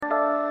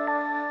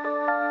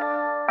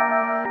Now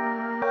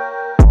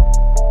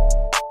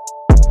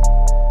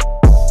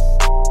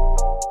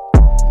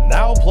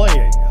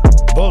playing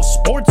the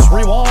Sports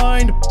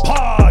Rewind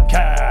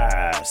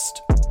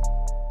podcast.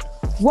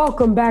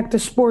 Welcome back to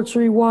Sports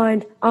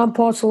Rewind. I'm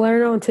Paul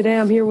Salerno, and today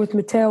I'm here with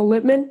Mateo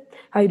Lippman.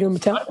 How you doing,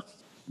 Mateo?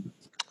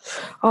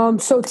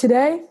 So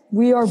today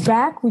we are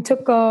back. We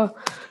took a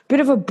bit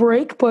of a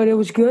break, but it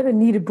was good, a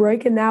needed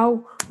break, and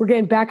now we're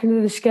getting back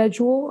into the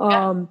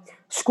schedule.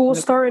 School's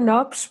starting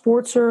up.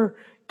 Sports are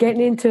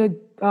getting into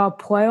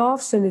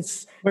playoffs, and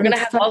we're going to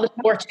have all the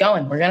sports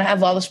going.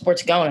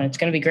 And it's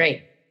going to be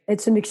great.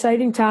 It's an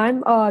exciting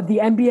time. The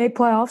NBA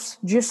playoffs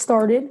just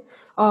started,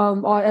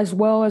 as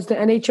well as the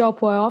NHL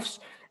playoffs.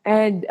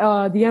 And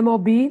the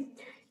MLB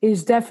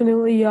is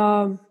definitely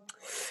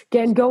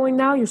getting going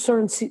now. You're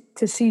starting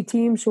to see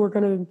teams who are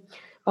going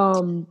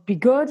to be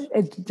good,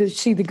 and to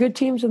see the good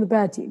teams and the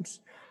bad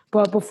teams.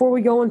 But before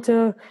we go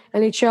into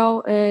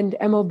NHL and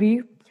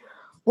MLB,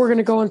 we're going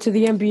to go into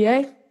the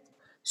NBA.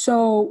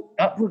 So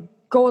we're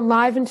going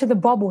live into the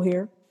bubble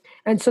here.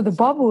 And so the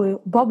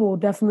bubble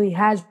definitely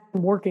has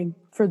been working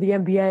for the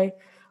NBA.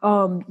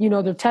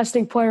 They're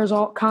testing players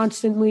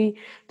constantly.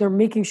 They're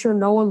making sure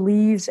no one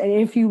leaves. And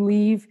if you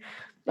leave,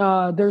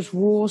 there's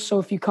rules. So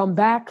if you come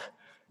back.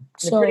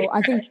 So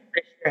I think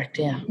correct,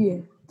 yeah.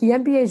 The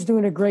NBA is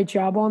doing a great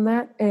job on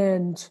that.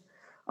 And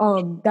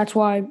that's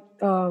why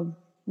no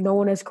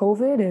one has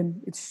COVID,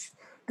 and it's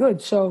good.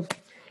 So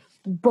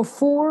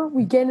before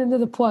we get into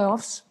the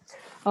playoffs,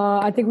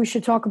 I think we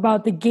should talk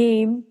about the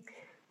game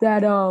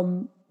that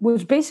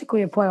was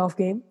basically a playoff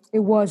game. It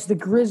was the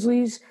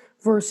Grizzlies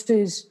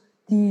versus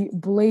the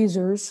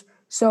Blazers.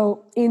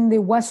 So in the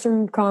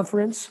Western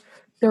Conference,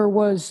 there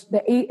was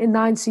the 8 and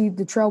 9 seed.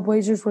 The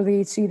Trailblazers were the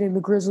 8 seed, and the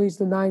Grizzlies,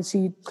 the 9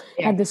 seed,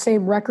 had the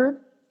same record.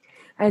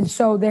 And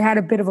so they had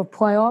a bit of a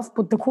playoff.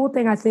 But the cool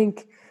thing I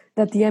think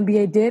that the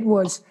NBA did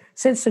was,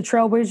 since the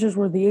Trailblazers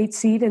were the 8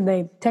 seed and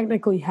they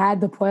technically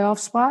had the playoff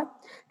spot,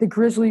 the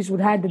Grizzlies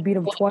would have to beat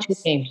them twice. 2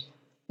 games.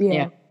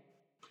 Yeah.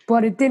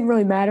 But it didn't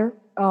really matter.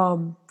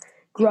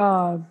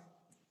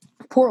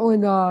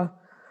 Portland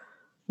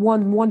won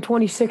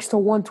 126 to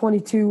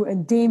 122,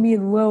 and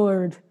Damian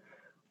Lillard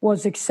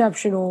was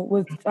exceptional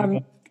with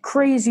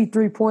crazy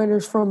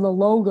three-pointers from the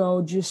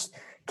logo, just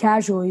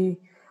casually.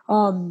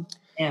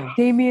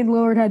 Damian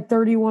Lillard had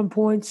 31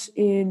 points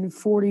in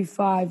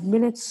 45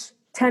 minutes,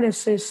 10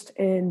 assists,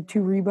 and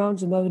 2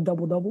 rebounds, another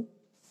double-double.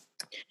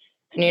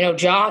 And,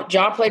 Ja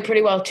played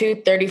pretty well,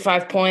 too,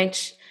 35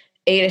 points,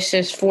 8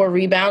 assists, 4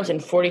 rebounds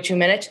in 42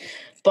 minutes.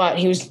 But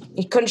he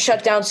couldn't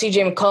shut down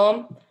C.J.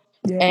 McCollum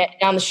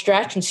down the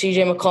stretch, and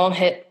C.J. McCollum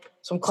hit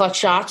some clutch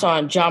shots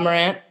on Ja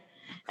Morant.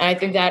 And I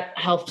think that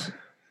helped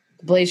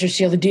the Blazers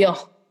seal the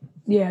deal.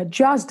 Yeah,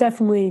 Ja's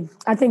definitely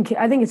 – I think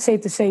it's safe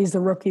to say he's the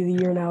rookie of the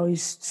year now.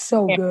 He's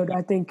so good.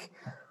 I think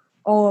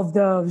all of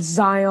the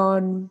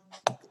Zion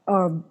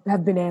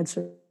have been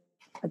answered.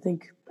 I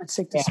think that's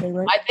safe to say,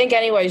 right? I think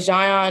anyway,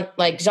 Zion's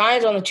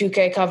on the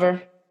 2K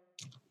cover,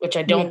 which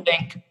I don't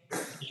think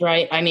is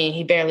right. I mean,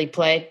 he barely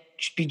played. It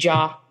should be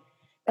Ja.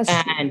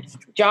 And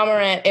Ja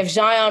Morant, if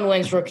Zion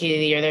wins Rookie of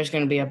the Year, there's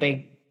going to be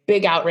a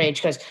big outrage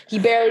because he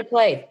barely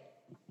played.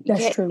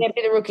 That's true. You can't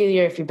be the Rookie of the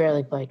Year if you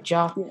barely played.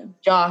 Ja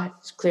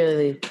is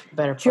clearly the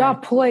better player. Ja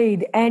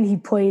played, and he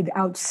played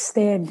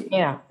outstanding.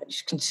 Yeah,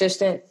 he's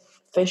consistent,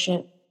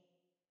 efficient.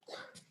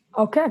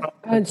 Okay,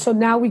 and so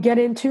now we get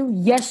into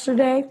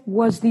yesterday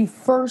was the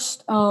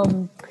first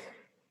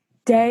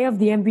day of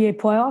the NBA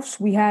playoffs.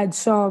 We had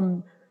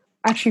some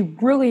actually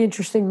really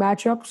interesting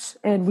matchups,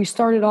 and we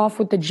started off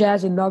with the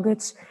Jazz and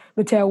Nuggets.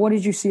 Mateo, what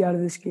did you see out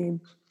of this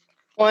game?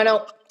 Well, I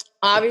know,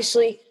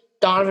 obviously,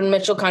 Donovan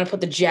Mitchell kind of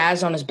put the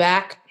Jazz on his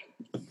back,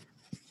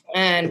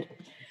 and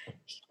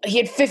he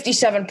had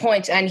 57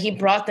 points, and he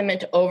brought them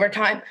into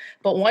overtime.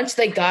 But once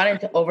they got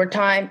into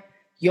overtime,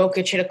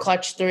 Jokic hit a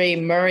clutch 3,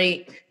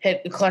 Murray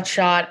hit a clutch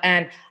shot,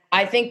 and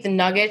I think the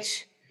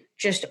Nuggets,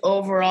 just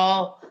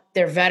overall,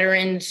 their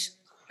veterans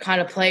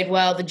kind of played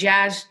well. The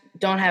Jazz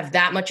don't have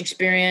that much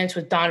experience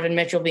with Donovan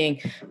Mitchell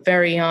being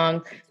very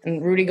young,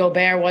 and Rudy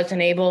Gobert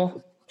wasn't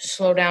able to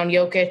slow down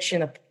Jokic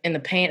in the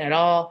paint at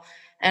all.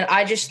 And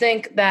I just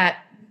think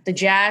that the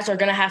Jazz are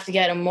going to have to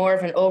get more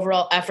of an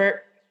overall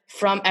effort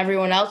from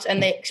everyone else,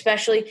 and they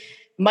especially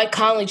Mike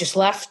Conley just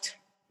left.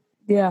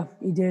 Yeah,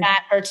 he did.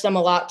 That hurts them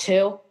a lot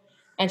too.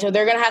 And so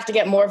they're going to have to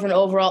get more of an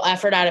overall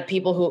effort out of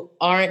people who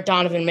aren't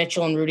Donovan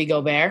Mitchell and Rudy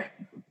Gobert.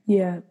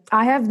 Yeah,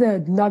 I have the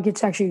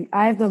Nuggets actually.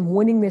 I have them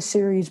winning this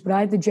series, but I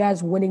had the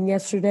Jazz winning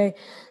yesterday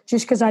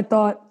just because I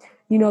thought,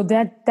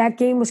 that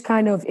game was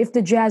kind of, if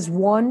the Jazz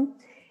won,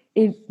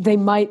 they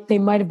might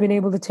have been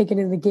able to take it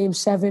into Game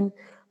 7.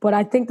 But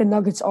I think the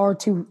Nuggets are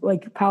too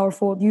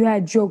powerful. You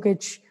had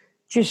Jokic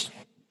just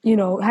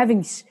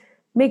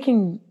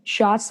making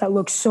shots that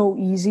look so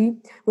easy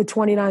with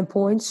 29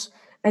 points.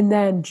 And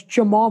then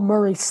Jamal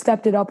Murray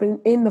stepped it up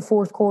in the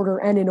fourth quarter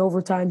and in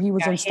overtime. He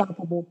was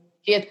unstoppable.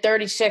 He had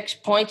 36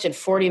 points in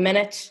 40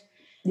 minutes.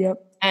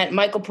 Yep. And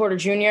Michael Porter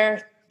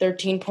Jr.,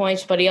 13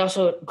 points, but he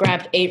also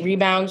grabbed 8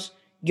 rebounds.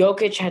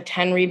 Jokic had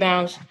 10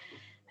 rebounds.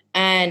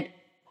 And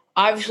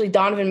obviously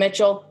Donovan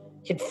Mitchell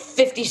hit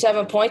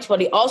 57 points,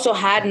 but he also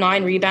had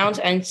 9 rebounds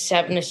and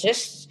 7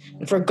 assists.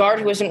 And for a guard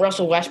who isn't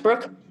Russell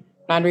Westbrook,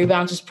 9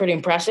 rebounds is pretty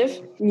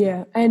impressive.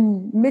 Yeah,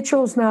 and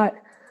Mitchell's not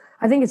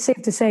 – I think it's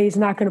safe to say he's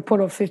not going to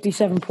put up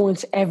 57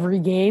 points every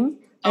game,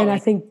 and I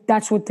think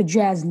that's what the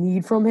Jazz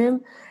need from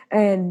him,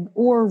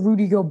 or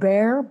Rudy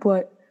Gobert,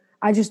 but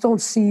I just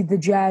don't see the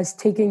Jazz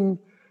taking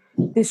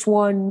this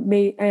one,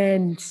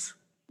 and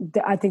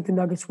I think the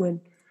Nuggets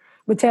win.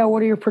 Mateo,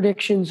 what are your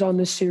predictions on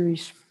this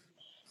series?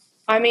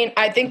 I mean,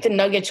 I think the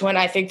Nuggets win.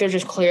 I think they're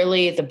just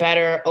clearly the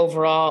better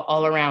overall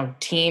all-around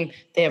team.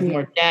 They have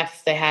more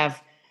depth. They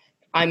have,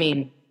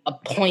 a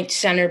point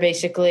center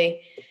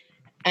basically.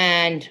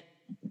 And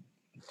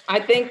I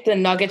think the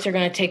Nuggets are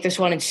going to take this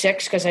one in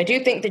 6 because I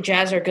do think the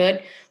Jazz are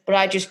good, but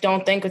I just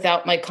don't think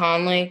without Mike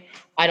Conley,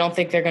 I don't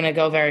think they're going to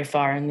go very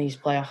far in these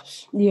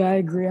playoffs. Yeah, I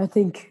agree. I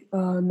think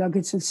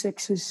Nuggets in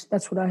 6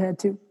 that's what I had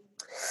too.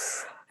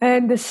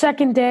 And the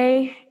second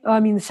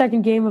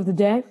game of the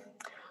day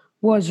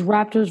was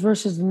Raptors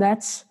versus the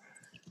Nets.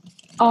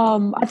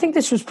 I think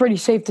this was pretty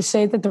safe to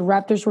say that the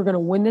Raptors were going to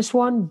win this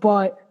one,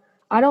 but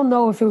I don't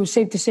know if it was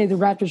safe to say the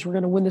Raptors were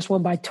going to win this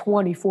one by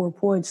 24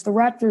 points. The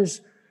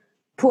Raptors,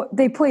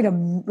 they played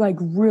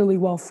really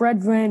well.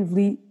 Fred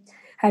VanVleet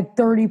had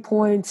 30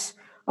 points.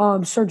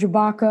 Serge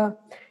Ibaka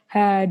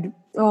had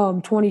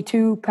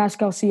 22.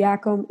 Pascal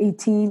Siakam,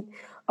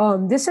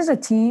 18. This is a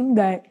team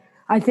that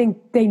I think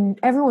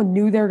everyone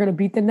knew they were going to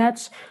beat the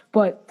Nets,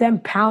 but them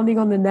pounding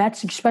on the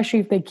Nets, especially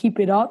if they keep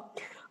it up,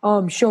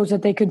 shows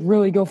that they could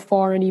really go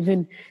far and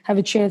even have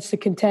a chance to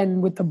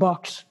contend with the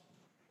Bucks.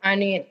 I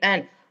think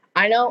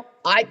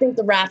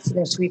the Raps are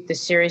going to sweep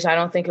this series. I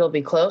don't think it'll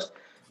be close.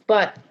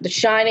 But the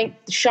shining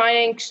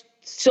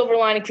silver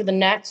lining for the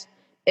Nets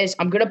is,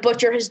 I'm going to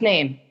butcher his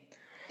name,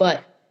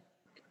 but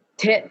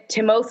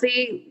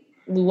Timothy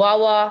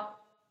Luala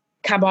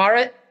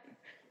Cabaret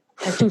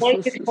has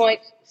 26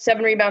 points,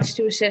 7 rebounds,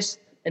 2 assists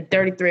in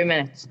 33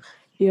 minutes.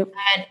 Yep.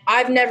 And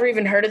I've never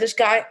even heard of this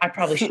guy. I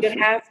probably should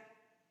have.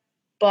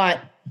 But,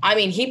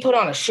 he put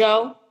on a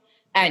show,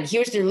 and he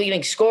was their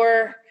leading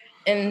scorer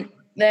in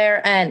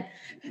there. And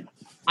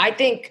I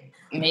think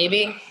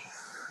maybe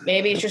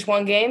it's just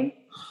one game.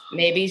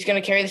 Maybe he's going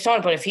to carry this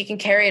on. But if he can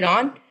carry it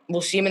on,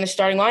 we'll see him in the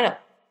starting lineup.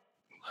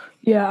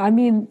 Yeah,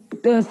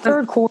 the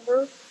third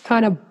quarter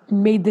kind of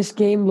made this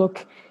game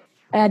look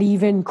at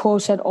even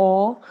close at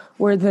all,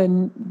 where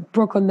the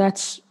Brooklyn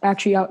Nets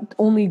actually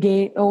only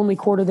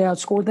quarter they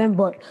outscored them.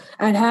 But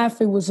at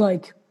half, it was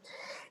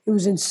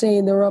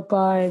insane. They were up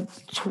by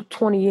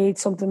 28,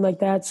 something like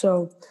that.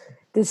 So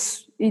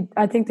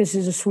I think this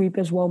is a sweep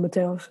as well,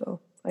 Mateo.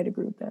 So I'd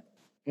agree with that.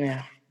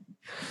 Yeah.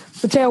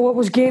 Mateo, what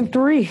was game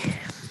 3?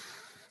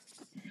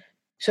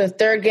 So the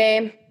third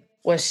game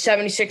was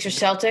 76ers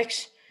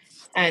Celtics.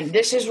 And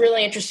this is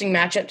really interesting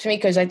matchup to me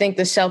because I think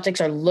the Celtics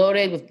are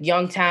loaded with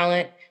young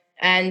talent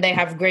and they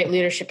have great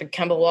leadership in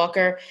Kemba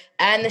Walker.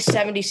 And the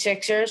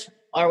 76ers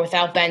are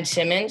without Ben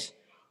Simmons,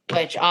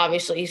 which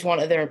obviously he's one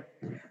of their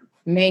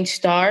main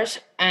stars.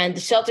 And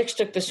the Celtics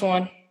took this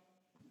one.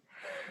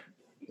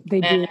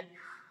 They did.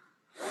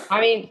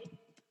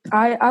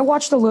 I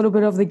watched a little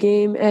bit of the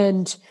game,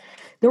 and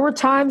there were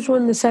times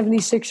when the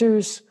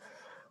 76ers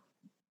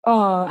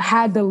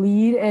had the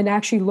lead and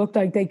actually looked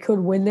like they could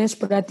win this,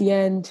 but at the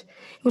end,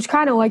 it was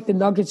kind of like the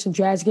Nuggets and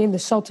Jazz game. The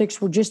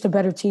Celtics were just a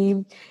better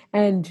team,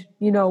 and,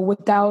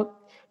 without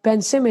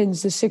Ben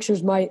Simmons, the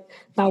Sixers might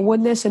not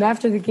win this. And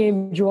after the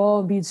game,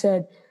 Joel Embiid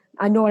said,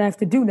 I know what I have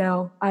to do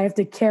now. I have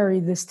to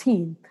carry this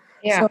team.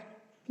 Yeah. So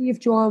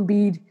if Joel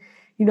Embiid,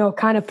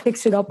 kind of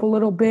picks it up a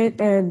little bit,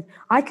 and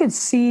I could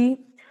see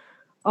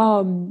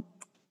the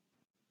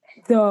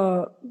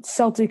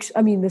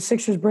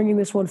Sixers bringing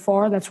this one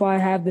far. That's why I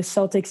have the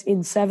Celtics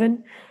in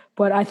 7.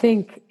 But I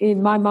think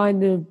in my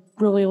mind, the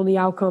really only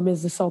outcome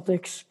is the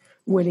Celtics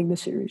winning the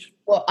series.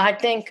 Well, I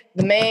think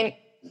the main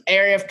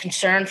area of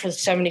concern for the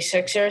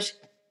 76ers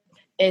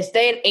is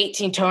they had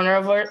 18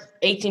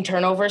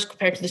 turnovers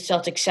compared to the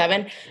Celtics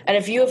 7. And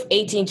if you have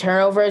 18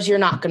 turnovers, you're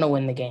not going to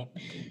win the game.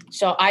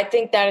 So I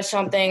think that is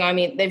something,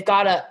 they've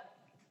got to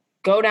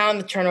go down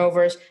the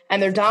turnovers,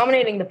 and they're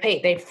dominating the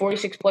paint. They had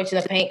 46 points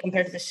in the paint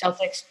compared to the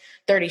Celtics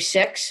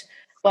 36.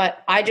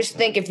 But I just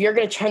think if you're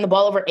going to turn the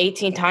ball over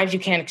 18 times, you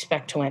can't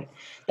expect to win.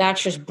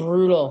 That's just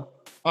brutal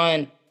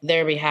on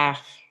their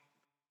behalf.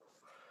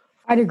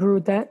 I'd agree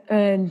with that.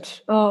 And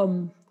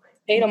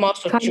Tatum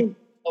also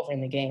over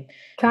in the game.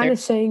 Kind of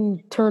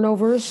saying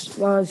turnovers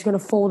is going to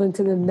fold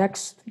into the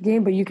next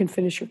game, but you can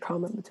finish your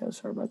comment, Mateo.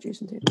 Sorry about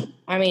Jason Tatum.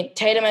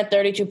 Tatum had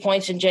 32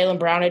 points and Jaylen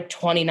Brown had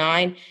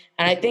 29.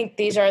 And I think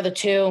these are the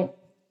two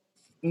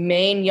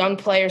main young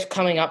players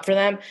coming up for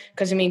them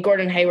because,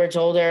 Gordon Hayward's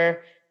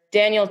older.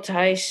 Daniel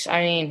Tice,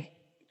 I'm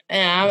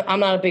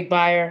not a big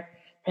buyer.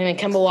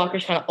 Kemba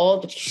Walker's kind of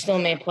old, but he's still a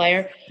main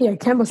player. Yeah,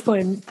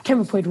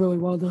 Kemba played really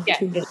well, though,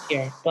 too. This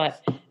year.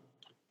 But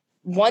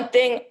one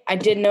thing I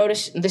did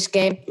notice in this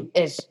game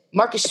is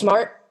Marcus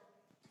Smart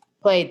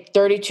played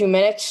 32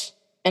 minutes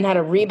and had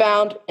a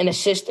rebound, an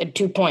assist, and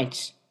 2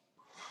 points.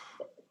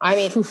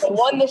 They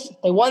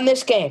won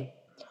this game.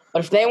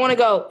 But if they want to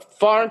go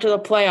far into the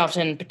playoffs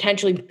and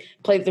potentially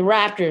play the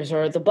Raptors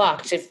or the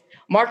Bucks, if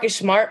Marcus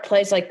Smart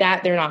plays like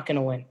that, they're not going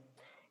to win.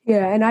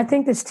 Yeah, and I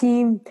think this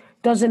team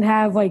doesn't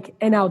have like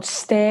an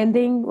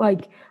outstanding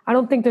I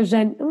don't think there's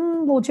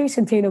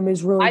Jason Tatum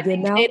is really good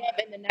now. I think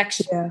Tatum in the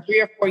next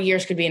 3 or 4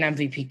 years could be an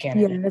MVP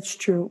candidate. Yeah, that's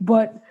true.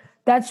 But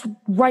that's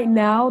right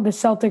now the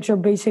Celtics are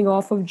basing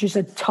off of just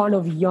a ton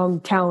of young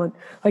talent,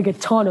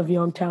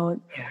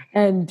 Yeah.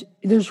 And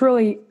there's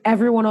really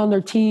everyone on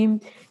their team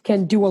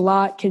can do a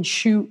lot, can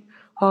shoot.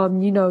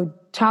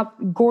 Top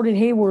Gordon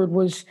Hayward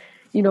was,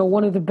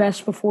 one of the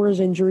best before his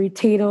injury.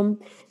 Tatum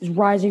is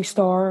rising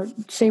star.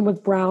 Same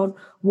with Brown.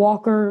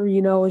 Walker,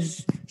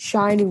 is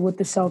shining with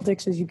the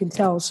Celtics, as you can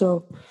tell.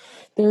 So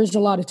there's a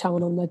lot of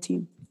talent on that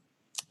team.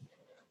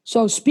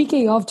 So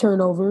speaking of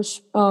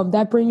turnovers,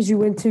 that brings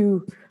you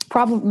into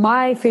probably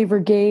my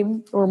favorite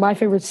game or my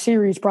favorite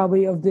series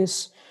probably of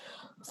this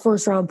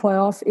first round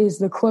playoff is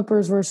the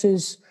Clippers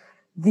versus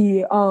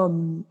the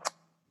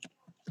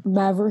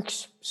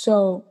Mavericks.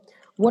 So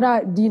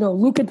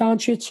Luka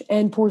Doncic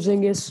and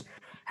Porzingis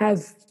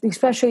have,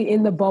 especially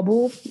in the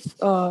bubble,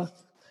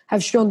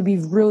 have shown to be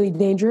really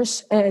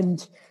dangerous.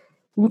 And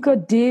Luka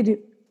did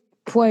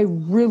play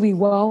really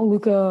well.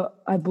 Luka,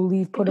 I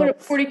believe, put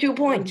up 42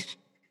 points.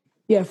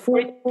 Yeah,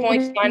 40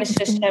 points, 9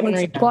 assists, 7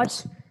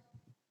 rebounds.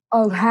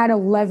 But had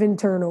 11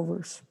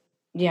 turnovers.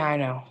 Yeah, I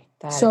know.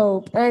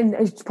 And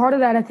as part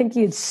of that, I think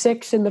he had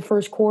 6 in the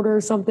first quarter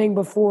or something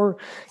before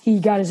he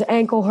got his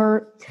ankle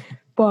hurt.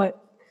 But,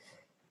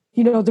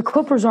 the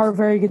Clippers are a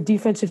very good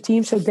defensive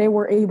team, so they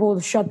were able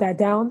to shut that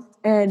down.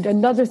 And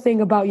another thing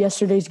about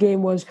yesterday's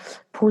game was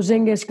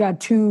Porzingis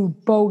got 2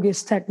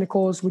 bogus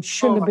technicals, which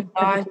shouldn't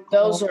have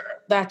been.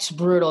 That's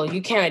brutal.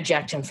 You can't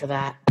eject him for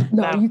that.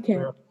 No, you can't.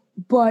 Brutal.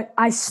 But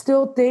I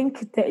still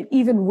think that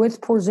even with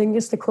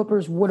Porzingis, the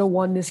Clippers would have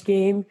won this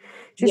game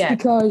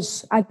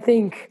because I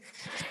think,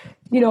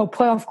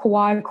 playoff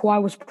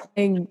Kawhi was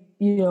playing,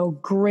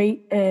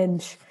 great.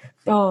 And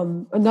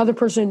another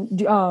person,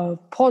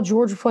 Paul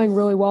George, playing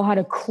really well, had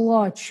a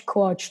clutch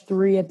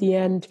 3 at the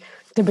end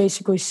to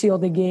basically seal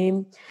the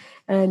game.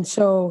 And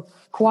so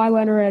Kawhi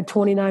Leonard had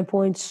 29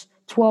 points,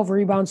 12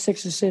 rebounds,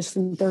 6 assists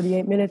in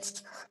 38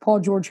 minutes. Paul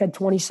George had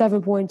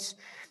 27 points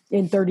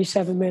in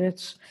 37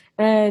 minutes.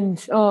 And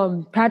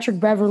Patrick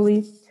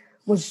Beverley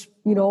was,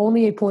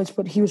 only 8 points,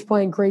 but he was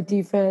playing great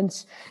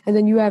defense. And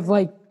then you have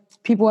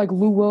people like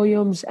Lou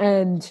Williams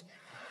and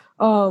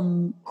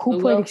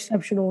played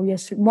exceptional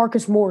yesterday.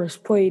 Marcus Morris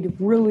played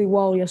really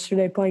well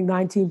yesterday, putting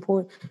 19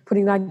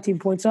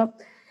 points up.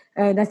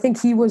 And I think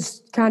he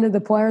was kind of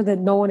the player that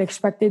no one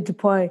expected to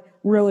play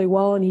really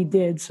well, and he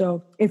did.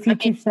 So if he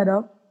keeps that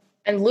up.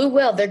 And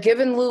they're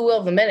giving Lou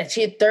Will the minutes.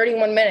 He had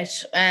 31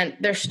 minutes, and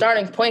their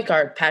starting point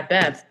guard, Pat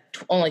Bev,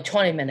 only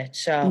 20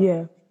 minutes. So,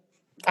 yeah.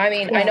 I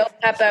know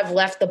Pat Bev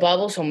left the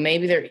bubble, so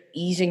maybe they're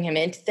easing him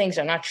into things.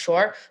 I'm not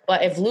sure.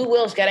 But if Lou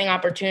Will's getting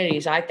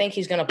opportunities, I think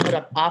he's going to put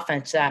up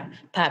offense that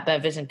Pat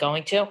Bev isn't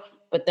going to.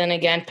 But then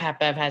again, Pat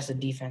Bev has the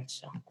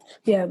defense. So.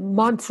 Yeah,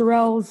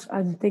 Montrezl,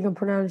 I think I'm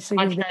pronouncing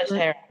his name.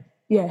 Harrell.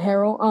 Yeah,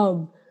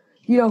 Harrell.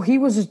 He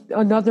was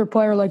another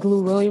player like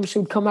Lou Williams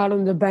who would come out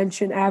on the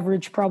bench and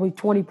average probably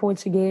 20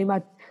 points a game.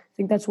 I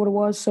think that's what it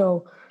was.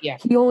 So yeah.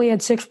 He only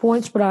had 6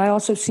 points, but I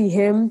also see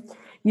him,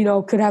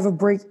 could have a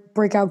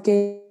breakout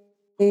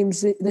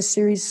games this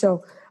series.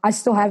 So I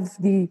still have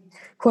the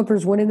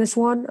Clippers winning this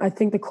one. I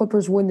think the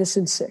Clippers win this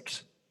in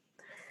 6.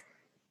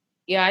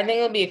 Yeah, I think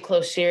it'll be a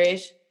close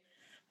series.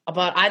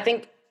 But I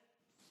think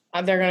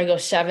they're going to go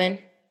 7.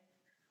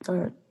 All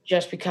right.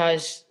 Just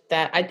because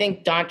I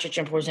think Doncic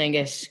and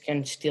Porzingis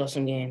can steal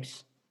some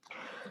games.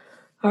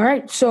 All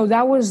right, so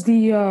that was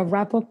the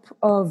wrap-up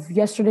of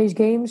yesterday's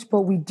games,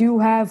 but we do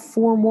have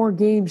 4 more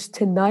games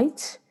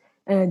tonight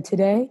and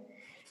today.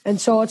 And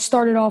so let's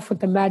start it off with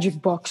the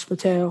Magic Bucks,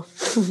 Mateo.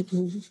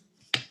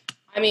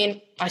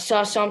 I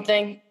saw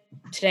something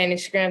today on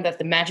Instagram that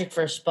the Magic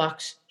vs.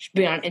 Bucks should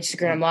be on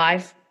Instagram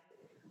Live.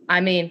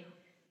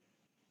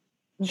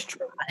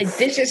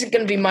 This isn't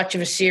going to be much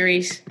of a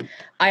series.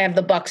 I have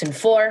the Bucks in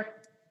 4.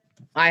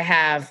 I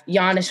have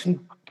Giannis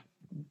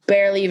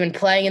barely even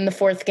playing in the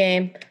 4th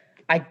game.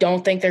 I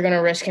don't think they're going to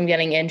risk him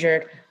getting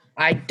injured.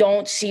 I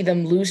don't see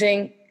them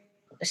losing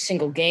a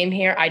single game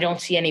here. I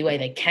don't see any way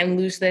they can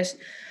lose this.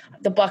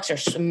 The Bucks are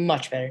a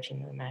much better team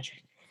than the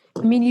Magic.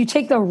 You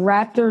take the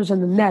Raptors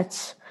and the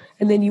Nets,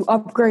 and then you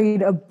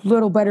upgrade a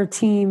little better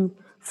team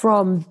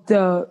from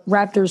the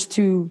Raptors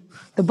to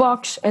the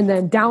Bucks, and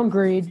then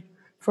downgrade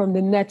from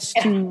the Nets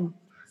to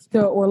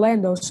the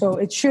Orlando. So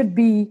it should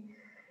be,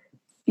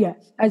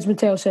 as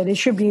Mateo said, it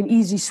should be an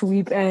easy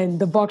sweep, and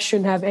the Bucks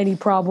shouldn't have any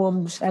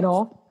problems at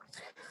all.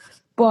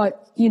 But,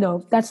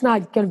 that's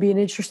not going to be an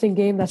interesting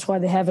game. That's why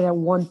they have it at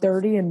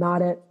 1:30 and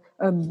not at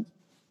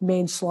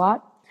main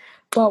slot.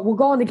 But we'll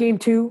go on to game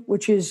 2,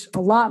 which is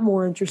a lot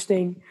more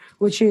interesting,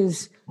 which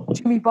is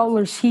Jimmy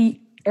Butler's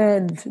Heat.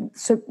 And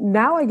so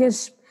now I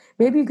guess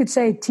maybe you could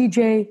say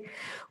TJ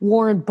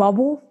Warren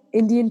bubble,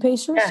 Indian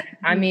Pacers.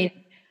 Yeah,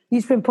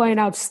 he's been playing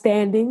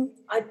outstanding.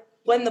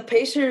 When the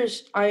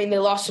Pacers, they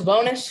lost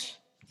Sabonis,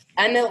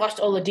 and they lost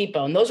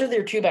Oladipo, and those are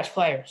their two best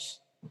players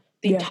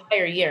the Yeah.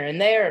 entire year,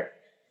 and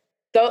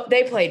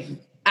they played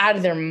out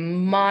of their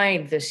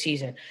mind this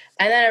season.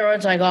 And then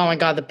everyone's like, "Oh my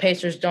God, the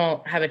Pacers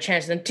don't have a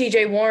chance." And then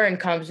T.J. Warren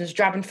comes and is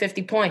dropping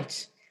 50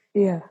 points.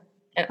 Yeah.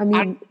 And I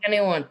mean-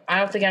 I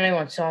don't think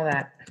anyone saw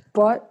that.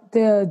 But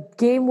the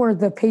game where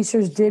the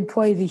Pacers did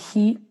play the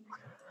Heat,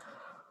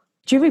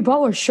 Jimmy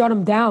Butler shut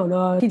him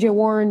down. T.J.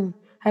 Warren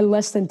had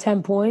less than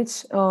 10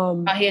 points.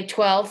 He had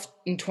 12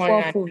 in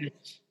 29 points.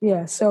 minutes.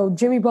 Yeah, so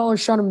Jimmy Butler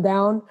shut him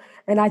down.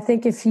 And I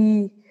think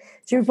Jimmy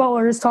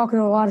Butler is talking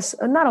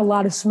not a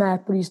lot of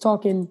smack, but he's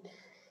talking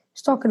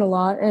a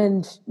lot.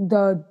 And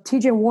the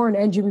T.J. Warren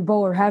and Jimmy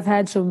Butler have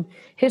had some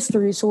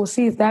history, so we'll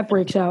see if that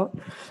breaks out.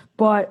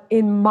 But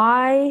in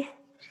my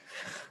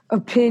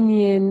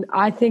opinion,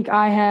 I think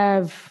I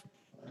have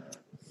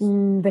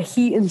the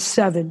Heat in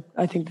 7.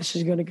 I think this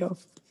is going to go.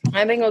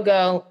 I think we'll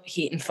go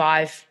Heat in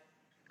 5.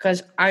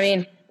 Because,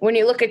 when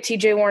you look at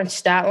T.J. Warren's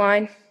stat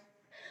line,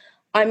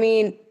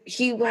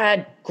 he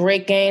had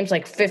great games,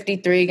 like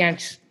 53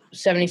 against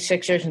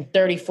 76ers and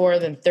 34,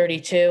 then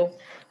 32.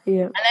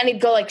 Yeah. And then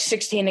he'd go like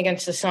 16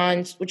 against the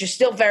Suns, which is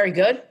still very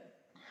good.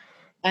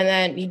 And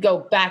then he'd go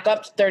back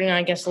up to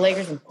 39 against the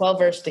Lakers and 12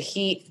 versus the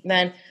Heat.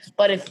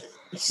 But if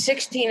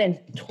 16 and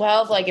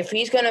 12, like if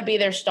he's going to be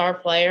their star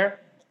player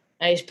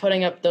and he's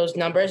putting up those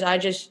numbers, I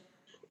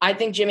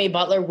think Jimmy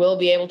Butler will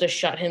be able to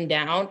shut him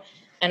down.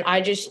 And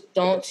I just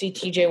don't see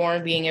T.J.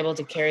 Warren being able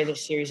to carry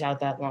this series out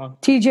that long.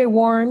 T.J.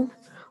 Warren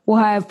will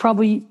have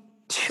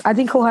I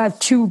think he'll have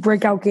 2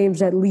 breakout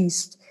games at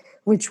least,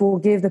 which will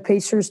give the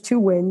Pacers 2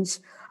 wins.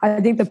 I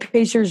think the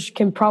Pacers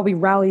can probably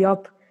rally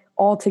up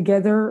all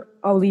together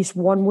at least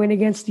 1 win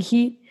against the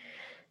Heat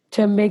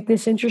to make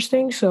this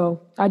interesting. So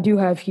I do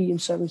have Heat in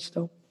 7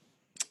 still.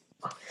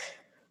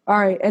 All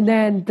right, and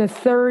then the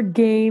third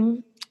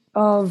game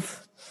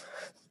of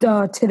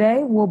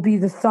today will be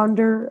the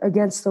Thunder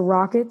against the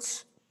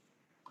Rockets.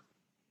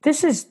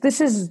 This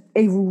is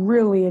a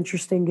really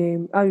interesting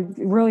game, a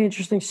really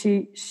interesting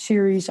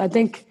series. I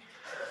think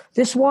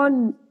this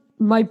one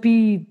might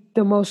be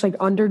the most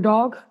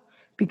underdog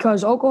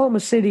because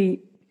Oklahoma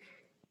City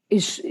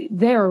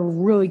they're a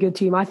really good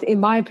team. In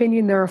my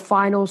opinion, they're a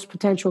finals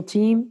potential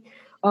team.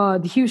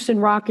 The Houston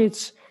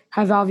Rockets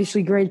have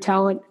obviously great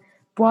talent,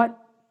 but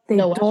they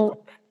don't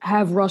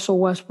have Russell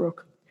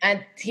Westbrook.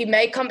 And he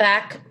may come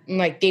back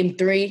in game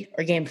 3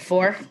 or game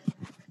 4.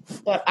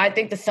 But I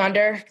think the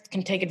Thunder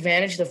can take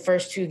advantage of the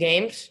first 2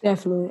 games.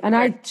 Definitely.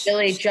 And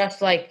really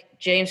just like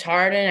James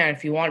Harden, and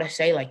if you want to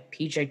say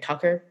PJ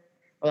Tucker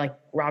or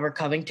Robert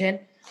Covington.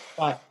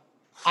 But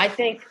I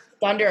think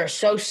Thunder are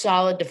so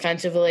solid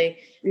defensively.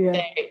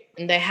 Yeah.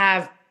 They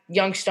have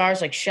young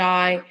stars like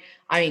Shai.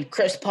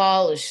 Chris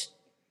Paul is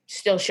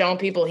still showing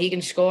people he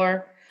can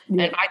score.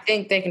 Yeah. And I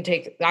think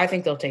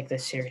they'll take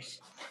this series.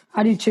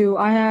 I do too.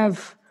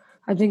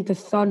 I think the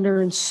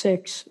Thunder in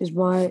 6 is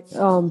my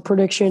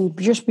prediction,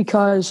 just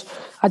because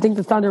I think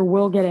the Thunder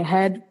will get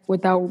ahead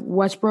without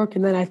Westbrook,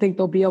 and then I think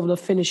they'll be able to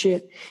finish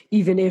it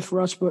even if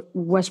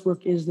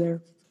Westbrook is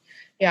there.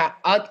 Yeah,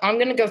 I'm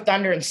going to go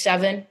Thunder in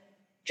 7,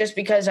 just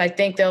because I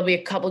think there'll be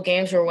a couple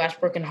games where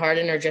Westbrook and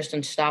Harden are just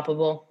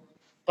unstoppable.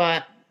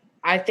 But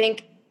I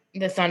think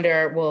the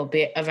Thunder will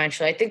be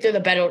eventually. I think they're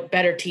the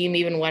better team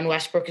even when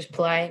Westbrook is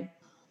playing.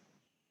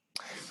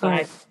 But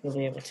I think they'll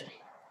be able to.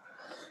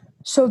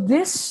 So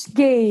this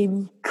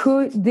game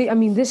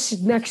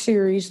this next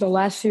series, the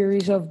last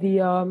series of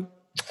the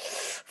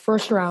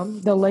first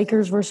round, the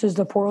Lakers versus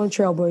the Portland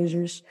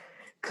Trailblazers,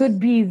 could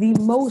be the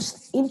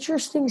most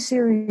interesting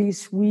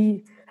series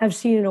we have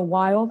seen in a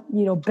while.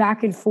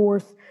 Back and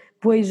forth,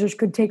 Blazers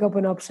could take up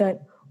an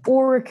upset,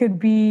 or it could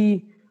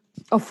be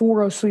a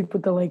 4-0 sweep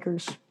with the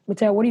Lakers.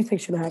 Mateo, what do you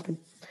think should happen?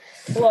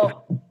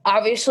 Well,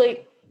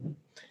 obviously,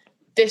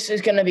 this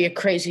is going to be a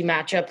crazy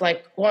matchup.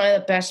 One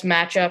of the best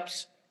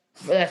matchups.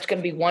 That's going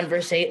to be 1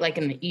 versus 8.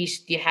 In the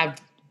East, you have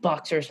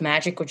Bucks versus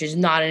Magic, which is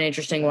not an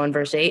interesting 1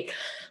 versus 8.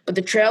 But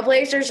the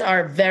Trailblazers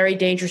are a very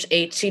dangerous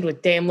 8 seed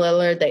with Dame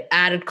Lillard. They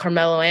added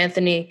Carmelo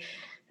Anthony,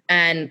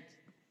 and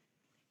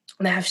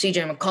they have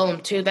CJ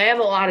McCollum too. They have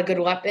a lot of good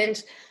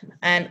weapons.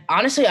 And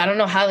honestly, I don't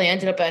know how they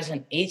ended up as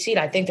an 8 seed.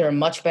 I think they're a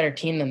much better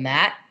team than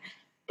that.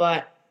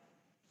 But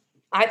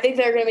I think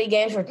there are going to be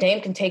games where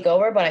Dame can take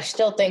over, but I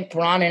still think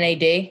Bron and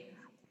AD are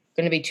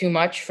going to be too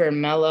much for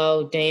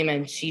Melo, Dame,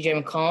 and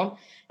CJ McCollum.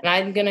 And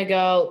I'm going to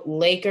go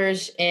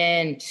Lakers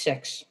in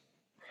 6.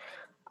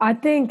 I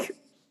think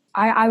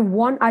I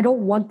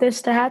don't want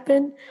this to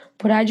happen,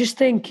 but I just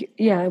think,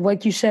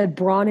 like you said,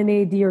 Bron and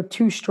AD are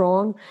too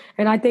strong.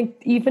 And I think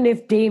even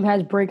if Dame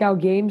has breakout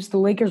games, the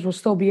Lakers will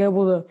still be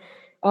able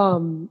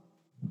to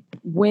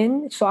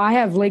win. So I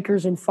have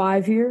Lakers in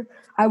 5 here.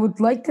 I would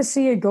like to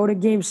see it go to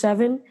Game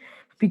 7,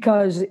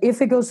 because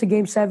if it goes to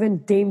Game 7,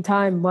 Dame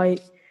time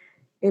might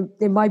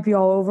be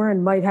all over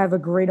and might have a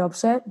great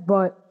upset.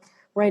 But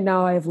right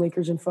now, I have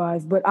Lakers in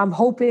 5, but I'm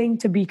hoping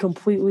to be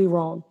completely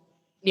wrong.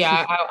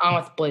 Yeah, I'm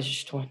with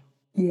Blazers to win.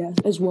 Yeah,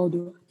 as well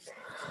do it.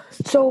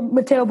 So,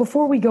 Mateo,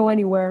 before we go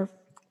anywhere,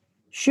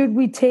 should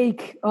we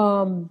take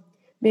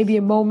maybe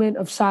a moment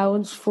of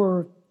silence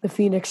for the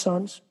Phoenix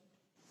Suns.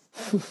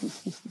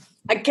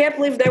 I can't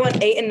believe they went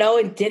 8-0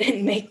 and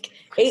didn't make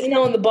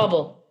 8-0 in the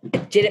bubble.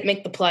 It didn't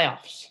make the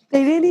playoffs.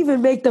 They didn't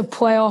even make the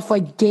playoff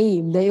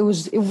game. They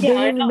didn't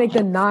even make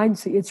the 9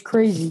 seed. It's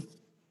crazy.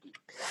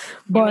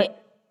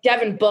 But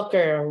Devin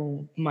Booker,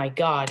 oh my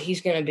God,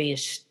 he's going to be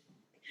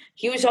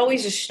he was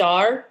always a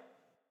star,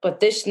 but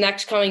this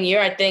next coming year,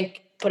 I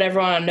think, put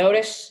everyone on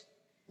notice.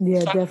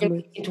 Yeah,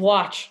 definitely. To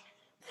watch.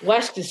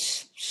 West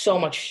is so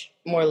much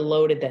more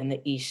loaded than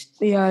the East.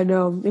 Yeah, I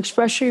know.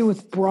 Especially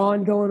with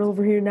Braun going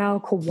over here now,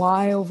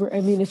 Kawhi over.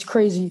 I mean, it's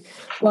crazy.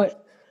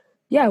 But,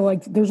 yeah,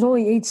 there's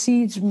only 8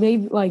 seeds.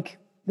 Maybe,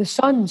 the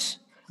Suns,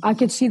 I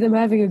could see them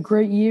having a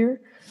great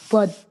year.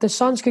 But the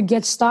Suns could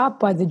get stopped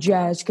by the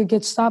Jazz, could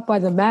get stopped by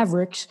the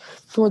Mavericks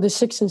for the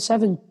 6 and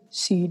 7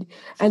 seed.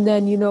 And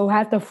then,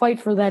 have to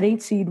fight for that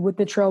 8 seed with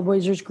the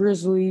Trailblazers,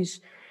 Grizzlies,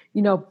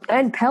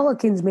 and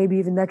Pelicans maybe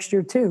even next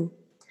year too.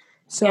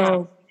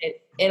 So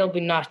it'll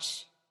be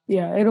nuts.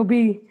 Yeah, it'll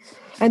be.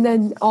 And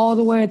then all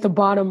the way at the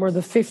bottom are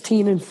the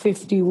 15 and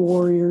 50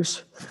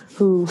 Warriors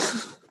who.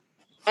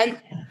 And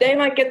they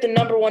might get the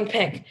number 1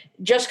 pick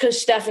just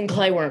because Steph and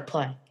Clay weren't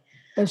playing.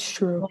 That's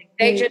true.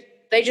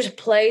 They just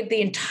played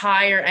the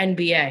entire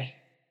NBA.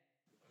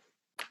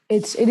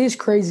 It is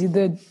crazy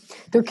that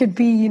there could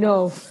be,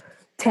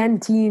 10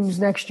 teams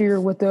next year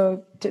with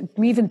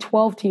even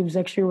 12 teams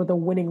next year with a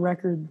winning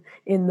record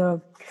in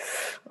the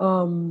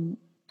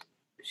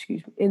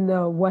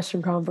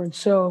Western Conference.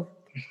 So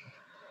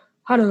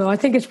I don't know. I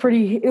think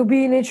it'll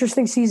be an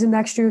interesting season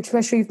next year,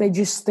 especially if they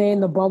just stay in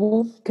the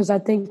bubble, because I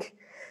think,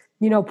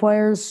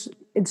 players,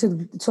 it's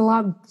a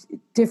lot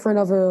different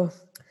of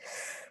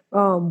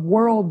a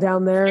world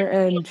down there.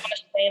 And want to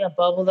stay in a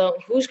bubble, though?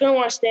 Who's going to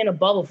want to stay in a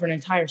bubble for an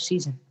entire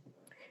season?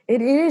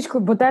 It is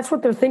cool, but that's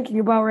what they're thinking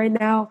about right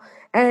now.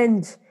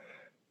 And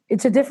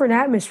it's a different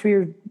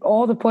atmosphere.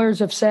 All the players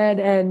have said,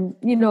 and,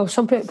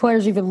 some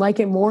players even like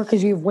it more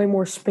because you have way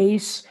more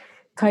space,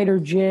 tighter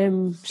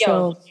gym.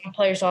 So some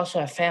players also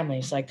have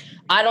families.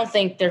 I don't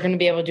think they're going to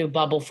be able to do a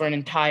bubble for an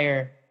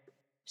entire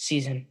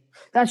season.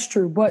 That's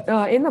true. But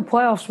in the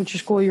playoffs, which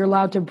is cool, you're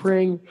allowed to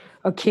bring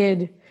a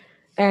kid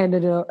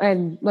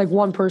and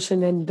one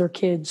person and their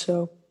kid.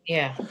 So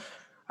yeah,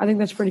 I think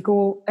that's pretty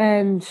cool.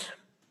 And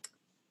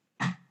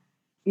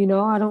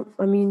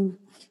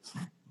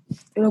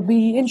it'll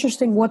be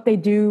interesting what they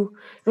do.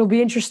 It'll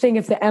be interesting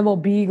if the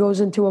MLB goes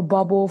into a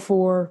bubble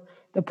for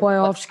the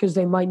playoffs because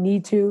they might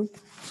need to.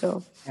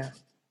 So yeah.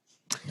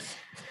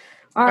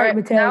 All right,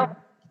 Mateo.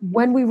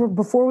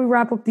 Before we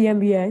wrap up the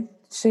NBA,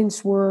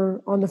 since we're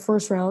on the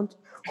first round,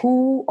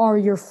 who are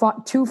your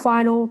 2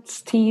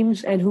 finals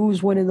teams and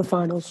who's winning the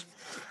finals?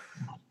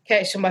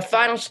 Okay, so my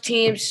finals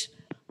teams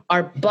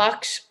are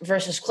Bucks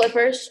versus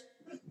Clippers.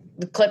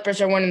 The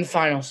Clippers are winning the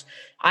finals.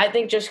 I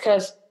think just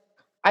because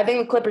I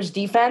think the Clippers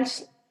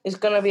defense is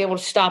going to be able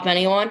to stop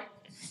anyone,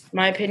 in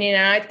my opinion.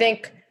 And I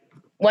think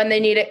when they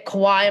need it,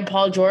 Kawhi and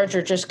Paul George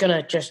are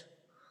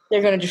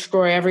they're going to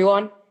destroy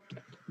everyone.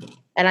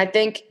 And I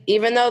think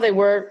even though they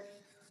were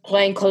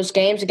playing close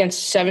games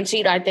against 7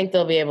 seed, I think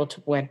they'll be able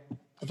to win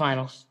the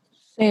finals.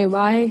 Same.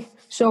 I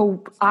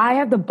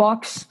have the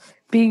Bucks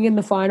being in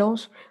the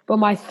finals, but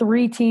my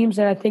 3 teams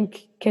that I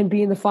think can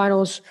be in the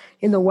finals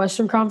in the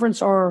Western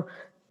Conference are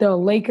the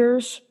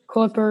Lakers,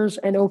 Clippers,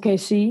 and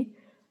OKC.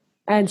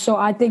 And so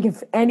I think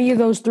if any of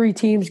those 3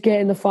 teams get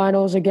in the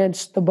finals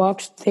against the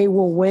Bucks, they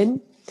will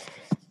win.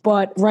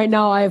 But right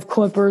now I have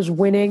Clippers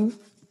winning,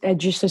 and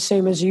just the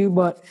same as you.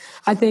 But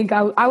I think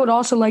I would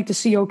also like to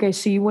see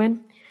OKC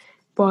win.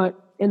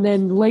 And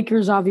then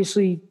Lakers,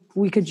 obviously,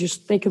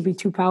 they could be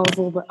too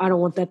powerful, but I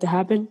don't want that to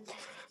happen.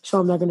 So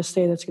I'm not going to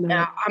say that's going to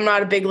happen. I'm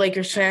not a big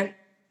Lakers fan.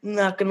 I'm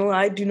not going to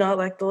lie. I do not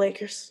like the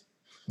Lakers.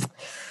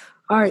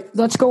 All right,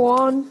 let's go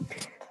on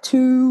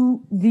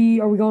to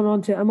are we going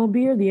on to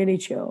MLB or the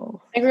NHL?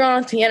 I think we're going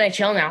on to the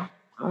NHL now.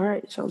 All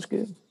right, sounds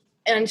good.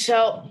 And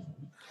so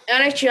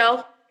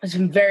NHL has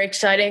been very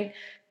exciting,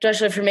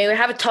 especially for me. We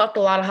haven't talked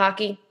a lot of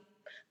hockey,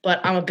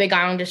 but I'm a big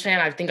Islanders fan.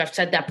 I think I've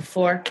said that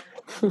before.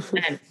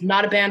 And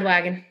not a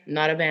bandwagon.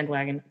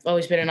 I've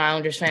always been an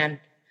Islanders fan.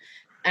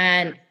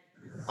 And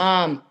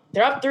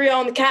they're up 3-0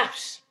 on the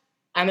Caps.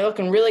 And they're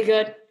looking really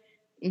good.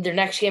 Their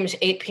next game is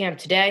 8 p.m.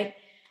 today.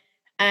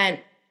 And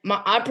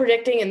I'm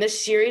predicting in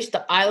this series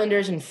the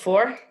Islanders in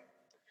 4. I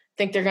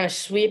think they're going to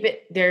sweep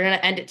it. They're going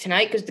to end it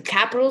tonight because the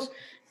Capitals,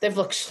 they've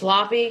looked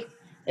sloppy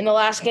in the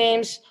last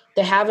games.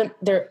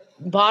 Their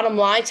bottom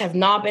lines have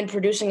not been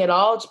producing at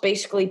all. It's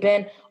basically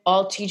been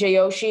all TJ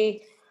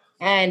Oshie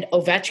and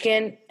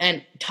Ovechkin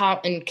and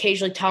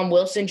occasionally Tom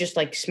Wilson just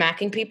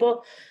smacking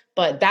people.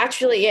 But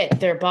that's really it.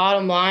 Their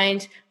bottom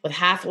lines with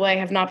Hathaway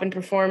have not been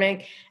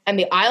performing. And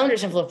the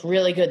Islanders have looked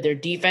really good. Their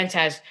defense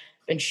has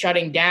been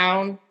shutting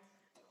down,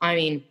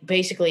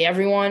 basically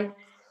everyone.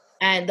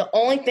 And the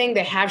only thing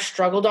they have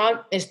struggled on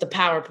is the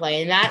power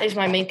play. And that is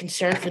my main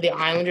concern for the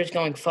Islanders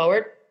going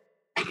forward.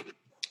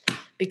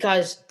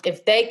 Because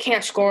if they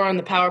can't score on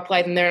the power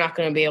play, then they're not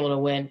going to be able to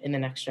win in the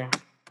next round.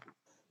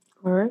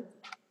 All right.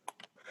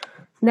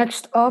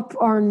 Next up,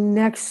 our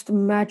next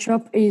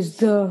matchup is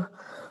the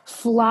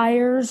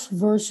Philadelphia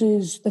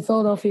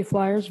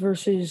Flyers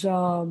versus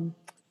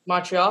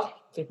Montreal.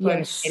 They play in the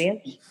yes. stadium.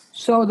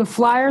 So the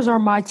Flyers are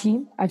my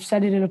team. I've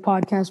said it in a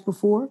podcast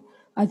before.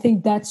 I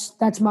think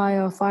that's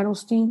my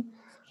finals team.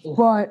 Ooh.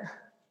 But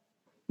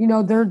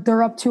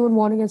they're up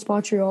 2-1 against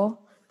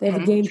Montreal. They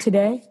have a game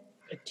today.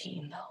 Good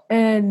team though.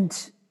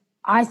 And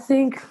I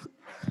think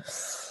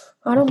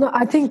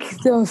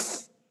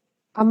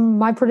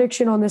my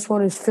prediction on this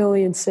one is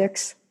Philly in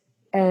 6,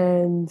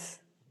 and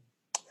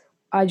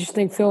I just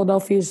think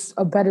Philadelphia is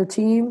a better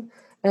team,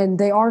 and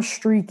they are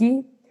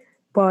streaky,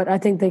 but I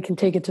think they can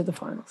take it to the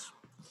finals.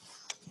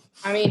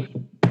 I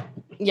mean,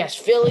 yes,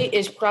 Philly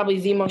is probably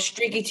the most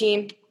streaky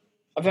team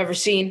I've ever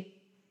seen.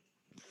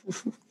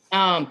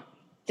 They're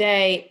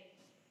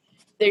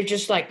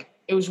just like,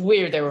 it was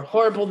weird. They were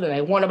horrible. Then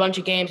they won a bunch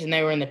of games, and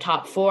they were in the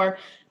top 4,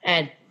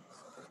 and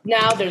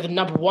now they're the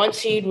number 1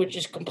 seed, which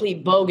is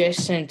complete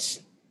bogus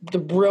since the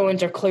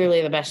Bruins are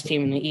clearly the best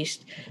team in the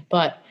East.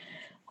 But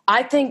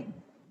I think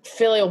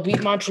Philly will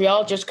beat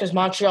Montreal just because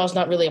Montreal's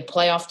not really a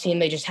playoff team.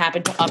 They just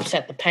happened to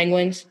upset the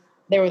Penguins.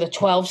 They were the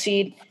 12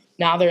 seed.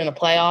 Now they're in the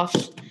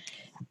playoffs.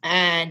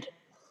 And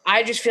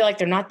I just feel like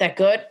they're not that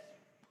good.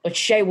 But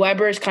Shea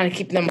Weber is kind of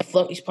keeping them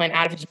afloat. He's playing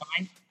out of his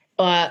mind.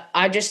 But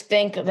I just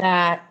think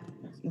that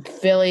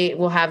Philly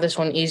will have this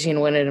one easy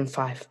and win it in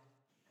 5.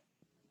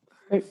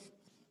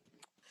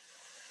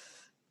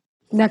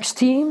 Next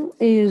team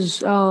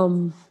is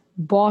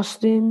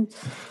Boston,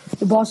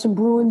 the Boston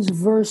Bruins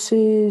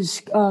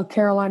versus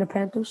Carolina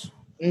Panthers.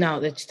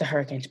 No, it's the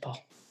Hurricanes,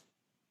 Paul.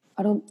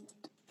 I'm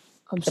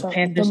sorry.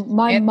 Panthers.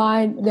 My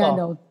mind.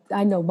 Yeah,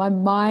 I know. My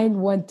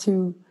mind went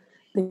to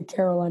the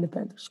Carolina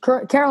Panthers,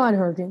 Carolina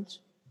Hurricanes.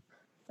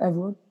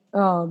 Everyone,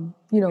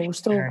 we're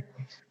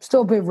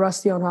still a bit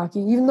rusty on hockey,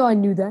 even though I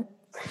knew that.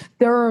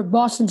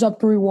 Boston's up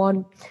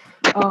 3-1.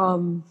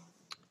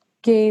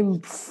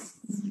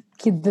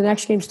 The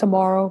next game's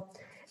tomorrow,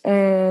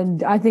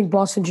 and I think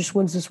Boston just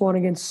wins this one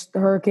against the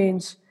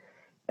Hurricanes.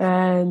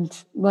 And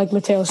like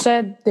Mateo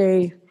said,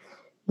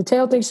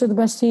 Mateo thinks they're the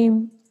best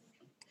team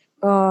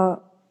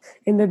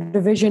in the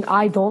division.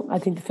 I don't. I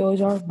think the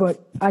Phillies are,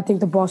 but I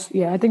think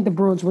I think the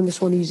Bruins win this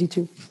one easy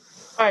too.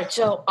 All right,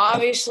 so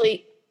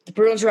obviously the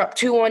Bruins were up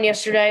 2-1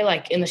 yesterday,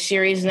 like in the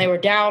series, and they were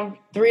down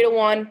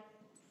 3-1,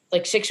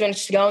 like 6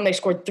 minutes to go, and they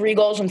scored 3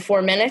 goals in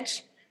 4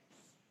 minutes.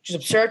 Which is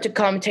absurd to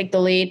come and take the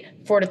lead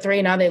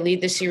 4-3. Now they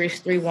lead the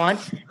series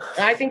 3-1.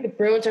 And I think the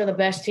Bruins are the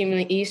best team in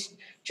the East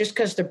just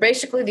because they're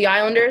basically the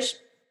Islanders,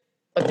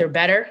 but they're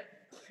better.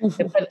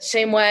 They play the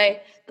same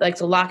way. They like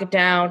to lock it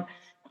down.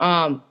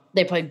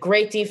 They play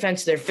great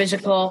defense. They're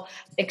physical,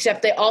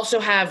 except they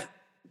also have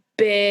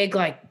big,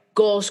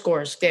 goal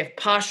scorers. They have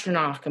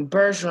Pastrnak and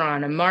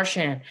Bergeron and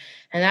Marchand.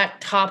 And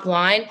that top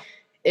line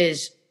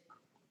is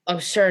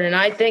absurd. And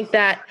I think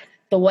that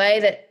the way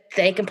that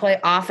they can play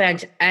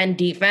offense and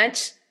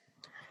defense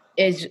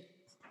is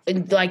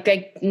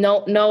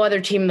no other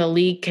team in the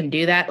league can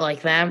do that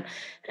like them.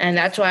 And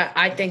that's why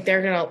I think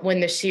they're going to win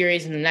this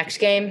series in the next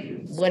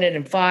game, win it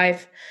in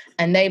 5,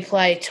 and they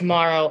play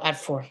tomorrow at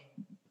 4.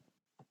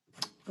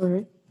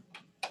 All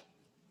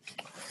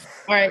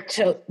right,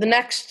 so the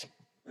next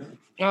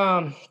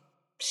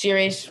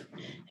series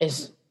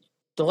is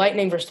the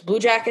Lightning versus the Blue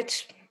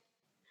Jackets.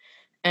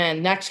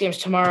 And next game's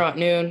tomorrow at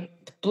noon.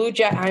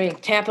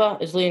 Tampa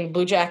is leading the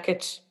Blue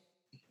Jackets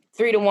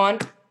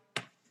 3-1.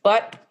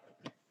 But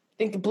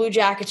I think the Blue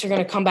Jackets are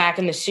going to come back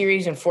in the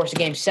series and force a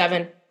Game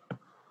 7.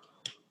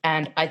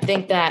 And I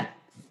think that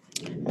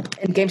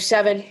in Game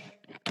 7,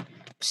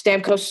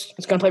 Stamkos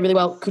is going to play really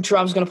well.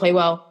 Kucherov is going to play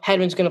well.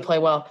 Hedman's going to play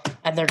well.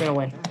 And they're going to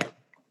win.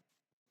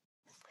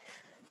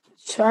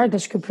 Sorry,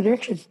 that's a good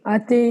prediction. I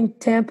think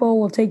Tampa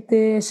will take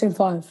this in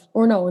 5.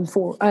 Or no, in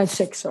 4.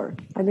 6, sorry.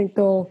 I think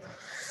they'll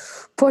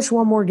push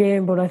one more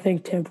game, but I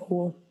think Tampa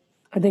will.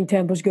 I think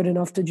Tampa's good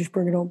enough to just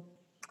bring it home.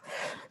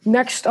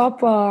 Next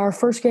up, our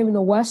first game in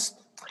the West,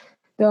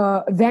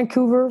 the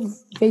Vancouver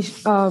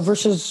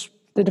versus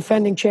the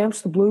defending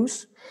champs, the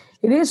Blues.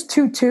 It is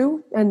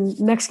 2-2, and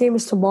next game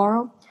is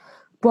tomorrow.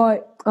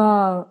 But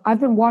I've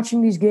been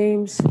watching these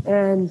games,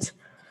 and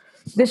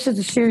this is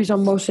the series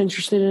I'm most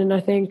interested in, I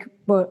think.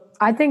 But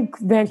I think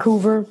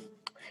Vancouver,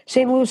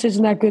 St. Louis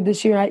isn't that good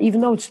this year.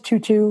 Even though it's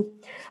 2-2,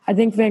 I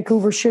think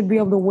Vancouver should be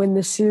able to win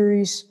this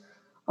series.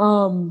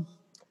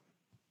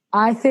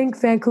 I think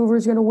Vancouver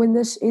is going to win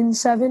this in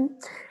 7,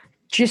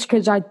 just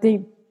because I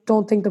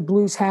don't think the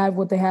Blues have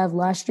what they have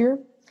last year.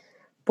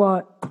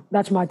 But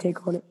that's my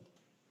take on it.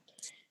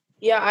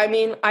 Yeah, I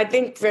mean, I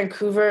think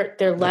Vancouver,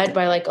 they're led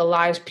by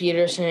Elias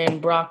Peterson,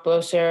 Brock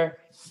Boeser,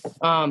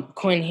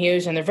 Quinn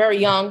Hughes, and they're very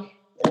young,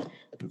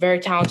 very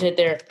talented.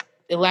 They're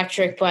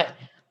electric, but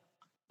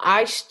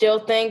I still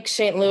think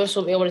St. Louis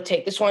will be able to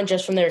take this one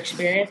just from their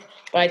experience.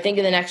 But I think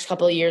in the next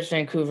couple of years,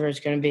 Vancouver is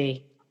going to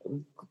be a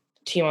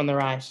team on the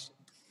rise.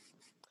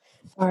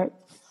 All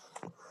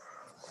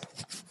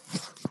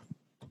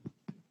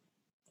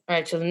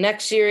right, so the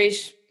next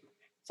series,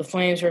 the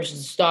Flames versus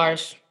the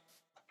Stars.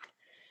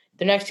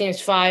 The next game is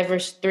 5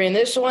 versus 3, and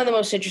this is one of the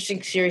most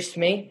interesting series to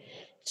me.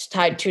 It's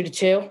tied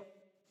 2-2,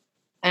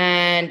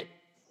 and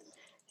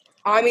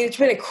I mean it's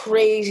been a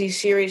crazy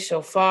series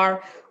so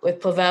far with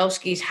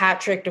Pavelski's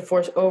hat trick to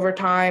force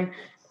overtime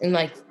in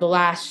like the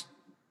last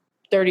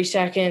 30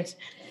 seconds.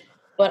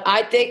 But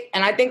I think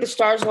the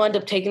Stars will end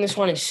up taking this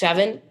one in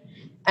 7.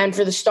 And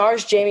for the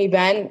Stars, Jamie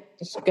Benn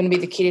is going to be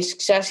the key to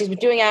success. He's been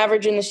doing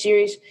average in the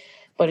series,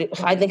 but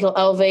I think he'll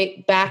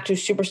elevate back to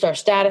superstar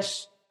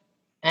status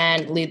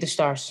and lead the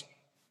Stars.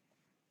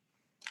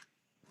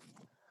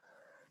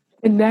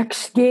 The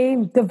next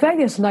game, the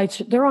Vegas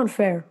Knights, they're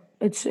unfair.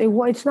 It's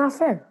not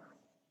fair.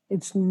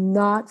 It's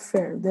not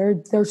fair.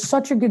 They're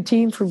such a good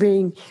team for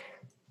being.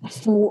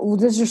 This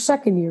is their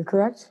second year,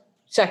 correct?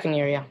 Second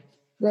year, yeah.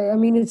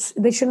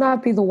 They should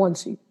not be the 1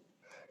 seed.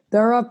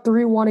 They're up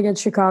 3-1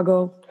 against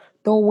Chicago.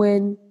 They'll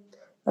win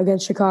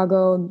against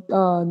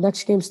Chicago.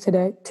 Next game's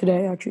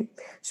today actually.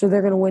 So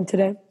they're going to win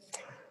today.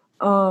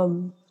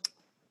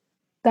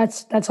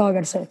 That's all I got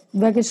to say.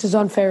 Vegas is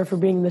unfair for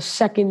being the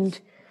second.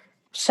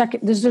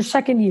 This is their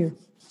second year.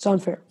 It's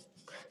unfair.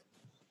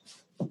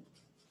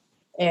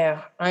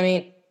 Yeah, I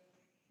mean,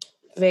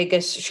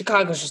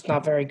 Chicago's just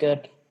not very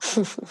good.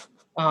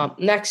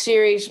 Next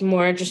series,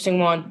 more interesting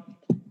one.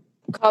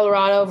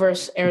 Colorado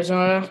versus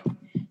Arizona.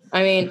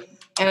 I mean,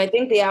 and I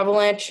think the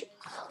Avalanche,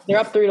 they're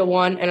up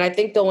 3-1, and I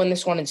think they'll win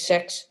this one in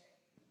 6.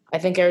 I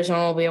think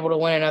Arizona will be able to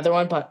win another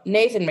one, but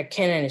Nathan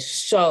McKinnon is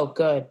so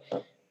good,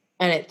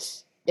 and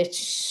it's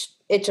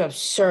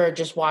absurd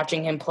just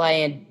watching him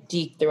play and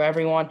deke through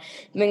everyone. I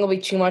think it'll be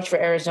too much for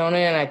Arizona,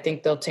 and I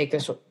think they'll take the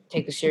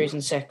series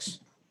in 6.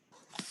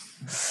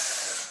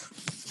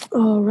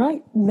 All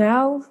right,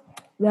 now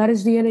that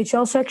is the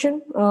NHL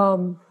section.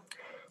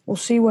 We'll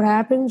see what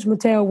happens.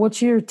 Mateo,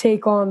 what's your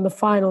take on the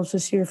finals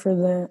this year for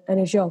the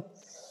NHL?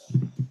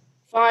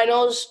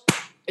 Finals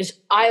is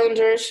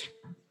Islanders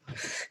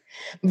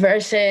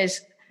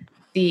versus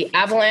the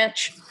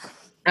Avalanche.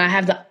 I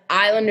have the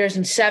Islanders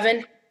in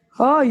 7.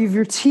 Oh, you have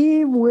your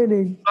team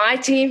winning. My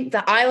team,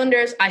 the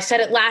Islanders. I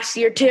said it last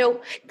year too.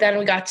 Then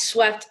we got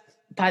swept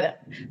by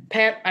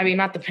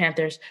not the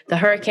Panthers, the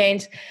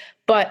Hurricanes.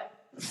 But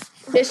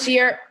this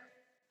year,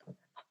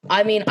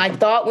 I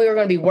thought we were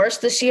going to be worse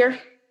this year,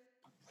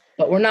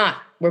 but we're not.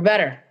 We're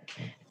better.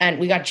 And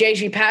we got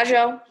J.G.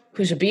 Pageau,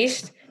 who's a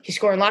beast. He's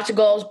scoring lots of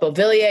goals.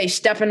 Beauvillier is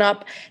stepping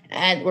up,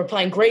 and we're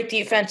playing great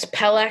defense.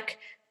 Pelech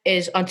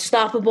is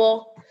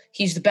unstoppable.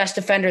 He's the best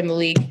defender in the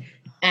league.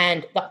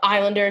 And the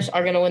Islanders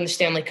are going to win the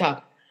Stanley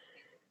Cup.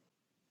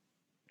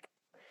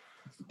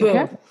 Boom.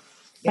 Okay.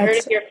 You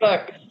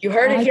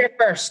heard it here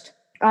first.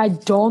 I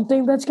don't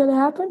think that's going to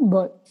happen,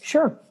 but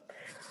sure.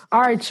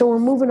 All right, so we're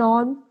moving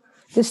on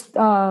to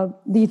the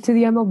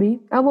MLB.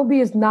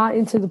 MLB is not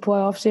into the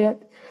playoffs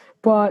yet,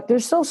 but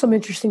there's still some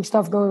interesting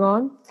stuff going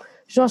on.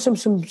 There's also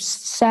some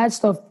sad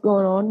stuff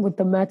going on with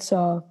the Mets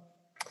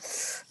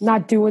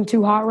not doing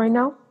too hot right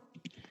now.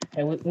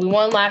 And we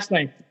won last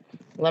night,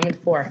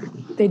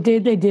 11-4. They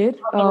did.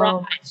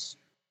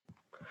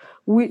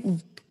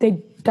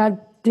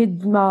 That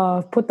did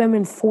put them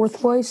in 4th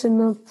place in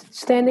the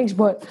standings,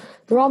 but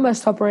they're all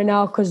messed up right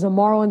now because the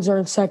Marlins are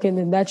in 2nd,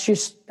 and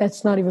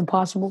that's not even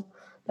possible.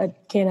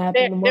 That can't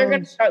happen. They're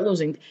going to start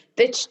losing.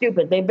 It's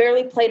stupid. They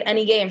barely played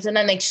any games, and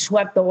then they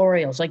swept the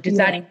Orioles. Like, does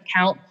that even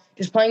count?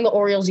 Does playing the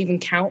Orioles even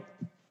count?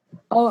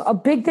 A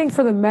big thing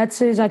for the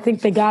Mets is I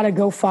think they got to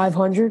go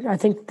 500. I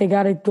think they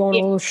got to go on a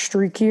little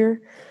streak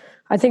here.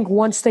 I think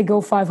once they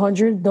go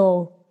 500,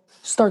 they'll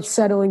start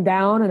settling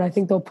down, and I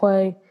think they'll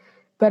play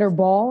better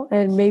ball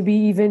and maybe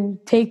even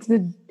take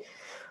the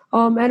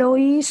NL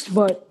East.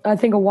 But I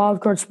think a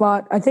wild card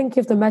spot. I think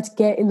if the Mets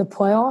get in the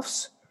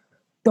playoffs,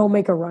 they'll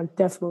make a run,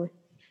 definitely.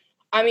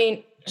 I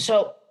mean,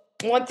 so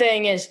one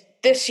thing is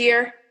this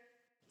year,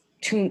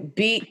 to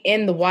be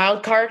in the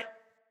wild card,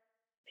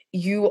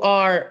 you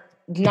are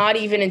not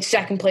even in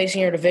 2nd place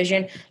in your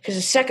division because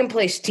the 2nd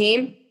place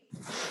team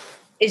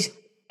is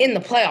in the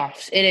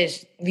playoffs. It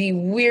is the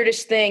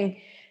weirdest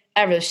thing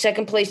ever. The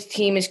 2nd place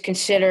team is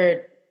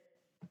considered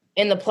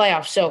in the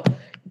playoffs. So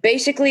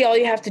basically all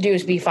you have to do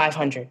is be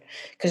 500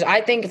 because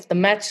I think if the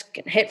Mets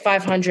can hit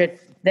 500,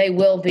 they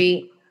will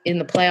be in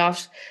the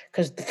playoffs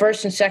because the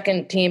 1st and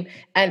 2nd team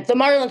and the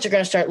Marlins are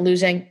going to start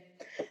losing.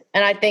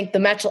 And I think the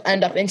Mets will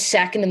end up in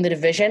 2nd in the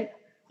division.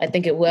 I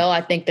think it will.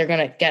 I think they're going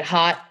to get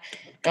hot.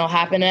 It'll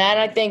happen. And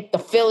I think the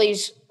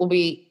Phillies will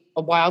be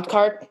a wild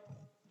card.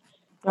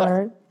 But, all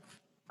right.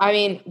 I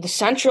mean, the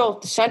Central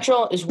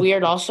is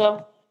weird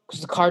also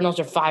because the Cardinals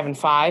are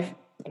 5-5,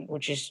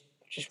 which is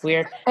just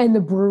weird. And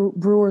the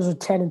Brewers are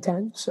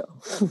 10-10. So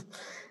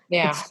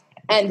yeah,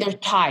 and they're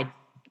tied.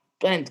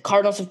 And the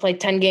Cardinals have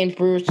played 10 games.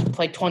 Brewers have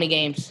played 20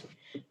 games,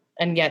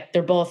 and yet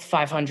they're both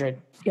 500.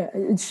 Yeah,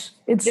 it's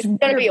going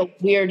to be a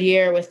weird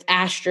year with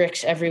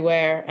asterisks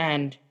everywhere,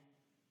 and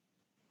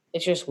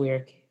it's just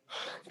weird.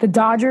 The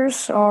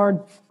Dodgers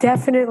are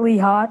definitely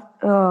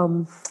hot.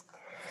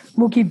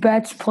 Mookie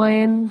Betts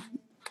playing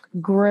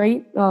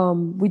great.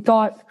 We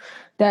thought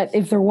that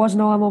if there was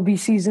no MLB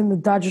season, the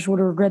Dodgers would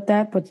regret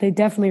that, but they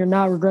definitely are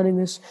not regretting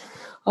this.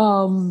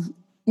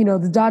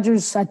 The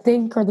Dodgers, I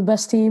think, are the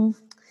best team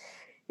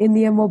in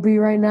the MLB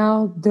right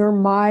now. They're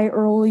my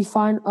early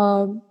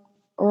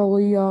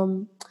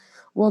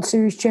World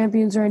Series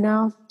champions right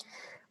now.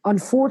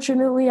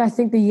 Unfortunately, I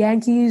think the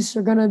Yankees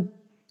are gonna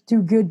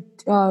do good,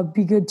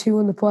 be good too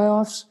in the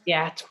playoffs.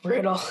 Yeah, it's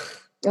brutal.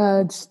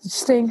 It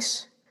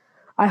stinks.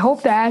 I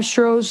hope the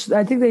Astros.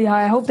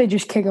 I hope they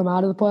just kick them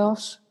out of the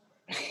playoffs.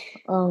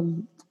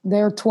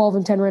 They're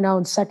 12-10 right now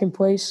in second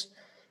place,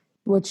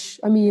 which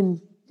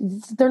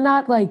they're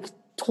not like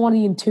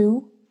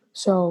 20-2,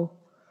 so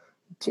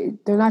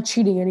they're not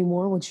cheating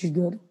anymore, which is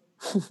good.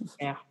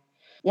 Yeah.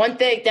 One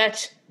thing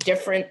that's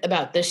different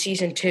about this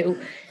season too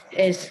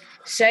is,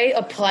 say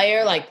a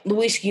player like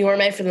Luis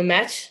Guillorme for the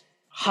Mets,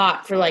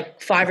 hot for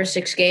like 5 or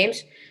 6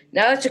 games.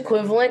 Now that's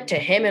equivalent to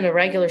him in a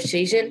regular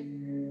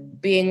season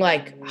being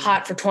like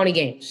hot for 20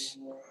 games.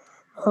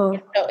 So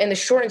in the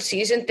shortened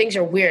season, things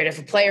are weird. If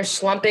a player's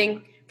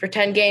slumping for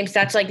 10 games,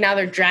 that's like now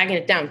they're dragging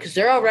it down because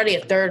they're already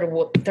a third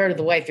of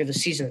the way through the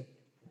season.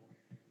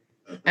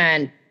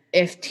 And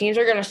if teams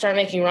are going to start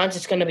making runs,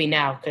 it's going to be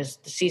now because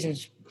the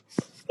season's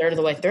third of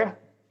the way through.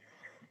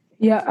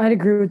 Yeah, I'd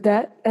agree with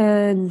that.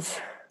 And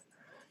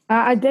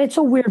it's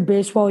a weird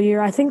baseball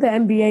year. I think the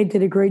NBA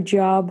did a great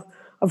job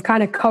of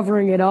kind of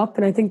covering it up.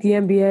 And I think the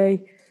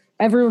NBA,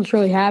 everyone's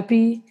really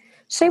happy.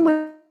 Same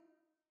with,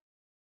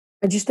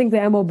 I just think the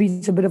MLB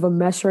is a bit of a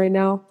mess right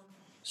now.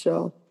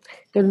 So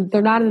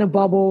they're not in a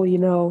bubble,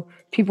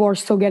 People are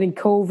still getting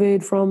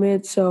COVID from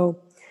it, so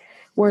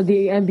where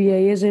the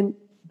NBA isn't.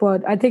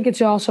 But I think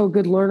it's also a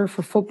good learner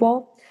for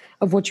football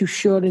of what you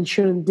should and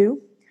shouldn't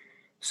do.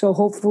 So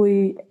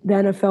hopefully the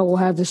NFL will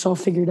have this all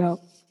figured out.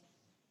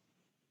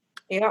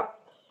 Yeah.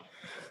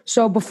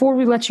 So before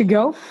we let you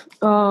go,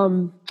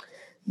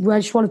 I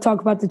just want to talk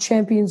about the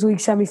Champions League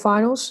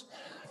semifinals.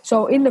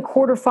 So in the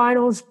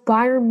quarterfinals,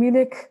 Bayern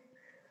Munich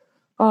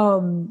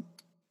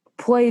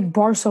played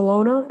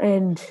Barcelona,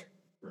 and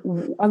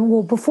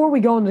before we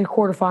go into the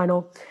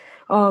quarterfinal,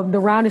 the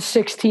round of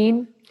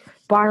 16,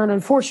 Bayern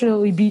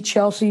unfortunately beat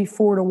Chelsea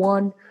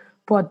 4-1,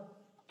 but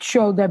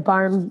showed that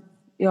Bayern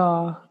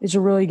is a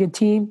really good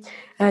team,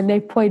 and they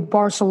played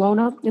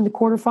Barcelona in the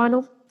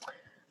quarterfinal.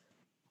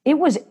 It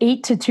was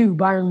 8-2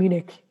 Bayern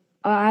Munich.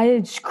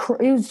 It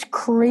was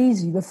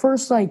crazy. The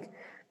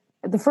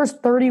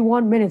first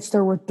 31 minutes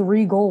there were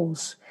 3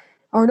 goals.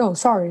 Or no,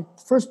 sorry,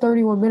 the first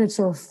 31 minutes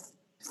there were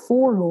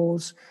 4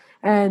 goals,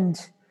 and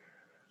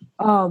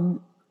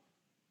Bayern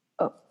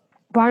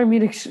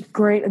Munich's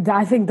great.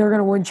 I think they're going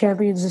to win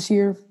champions this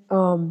year.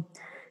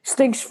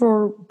 Stinks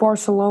for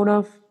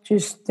Barcelona.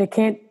 Just they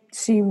can't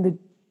seem to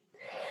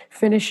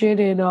finish it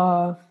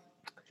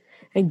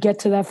and get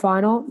to that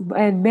final.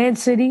 And Man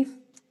City,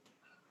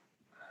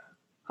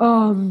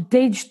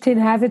 they just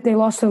didn't have it. They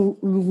lost to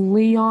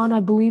Lyon, I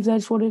believe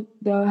that's how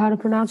to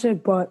pronounce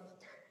it, but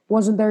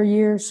wasn't their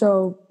year.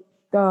 So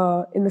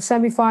in the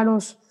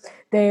semifinals,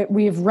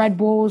 we have Red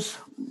Bulls,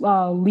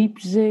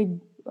 Leipzig.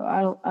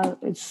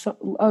 It's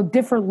a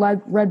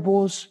different Red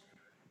Bulls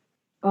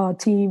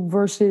team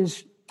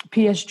versus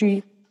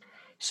PSG.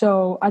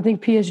 So I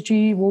think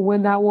PSG will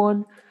win that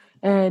one,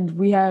 and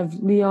we have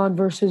Lyon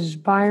versus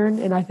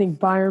Bayern, and I think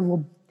Bayern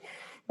will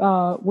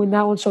win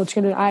that one. So it's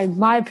in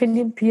my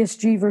opinion,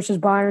 PSG versus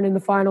Bayern in the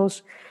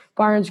finals.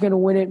 Bayern's going to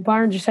win it.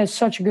 Bayern just has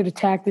such a good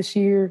attack this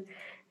year,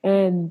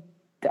 and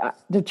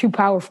they're too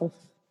powerful.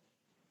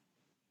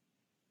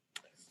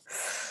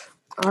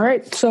 All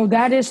right, so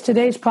that is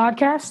today's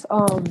podcast.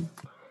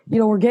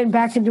 We're getting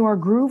back into our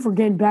groove. We're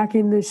getting back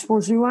into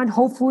Sports Rewind.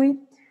 Hopefully,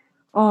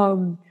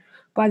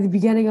 by the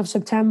beginning of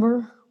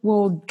September,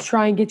 we'll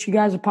try and get you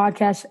guys a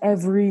podcast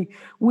every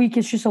week.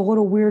 It's just a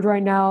little weird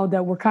right now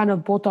that we're kind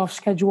of both off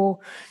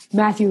schedule.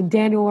 Matthew and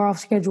Daniel are off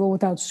schedule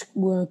because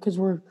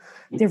we're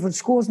different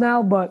schools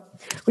now. But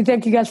we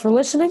thank you guys for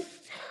listening.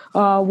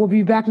 We'll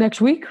be back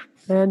next week,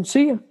 and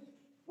see you.